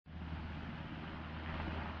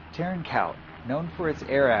Kaut, known for its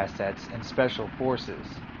air assets and special forces.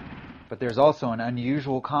 But there's also an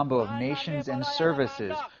unusual combo of nations and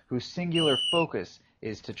services whose singular focus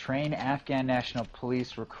is to train Afghan National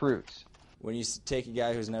Police recruits. When you take a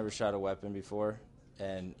guy who's never shot a weapon before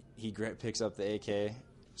and he picks up the AK,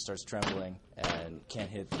 starts trembling, and can't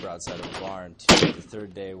hit the broadside of a barn, to the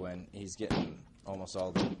third day when he's getting almost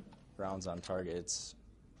all the rounds on target, it's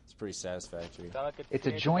pretty satisfactory. It's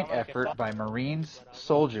a joint effort by Marines,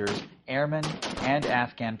 soldiers, airmen, and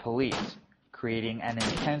Afghan police, creating an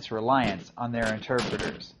intense reliance on their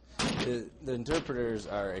interpreters. The interpreters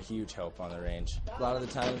are a huge help on the range. A lot of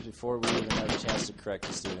the times before we even have a chance to correct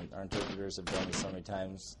a student, our interpreters have done this so many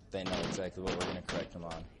times, they know exactly what we're going to correct them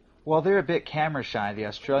on. While they're a bit camera shy, the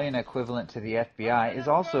Australian equivalent to the FBI is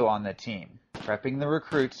also on the team, prepping the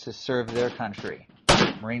recruits to serve their country.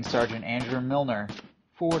 Marine Sergeant Andrew Milner,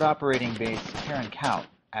 Forward Operating Base Kaut,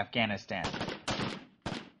 Afghanistan.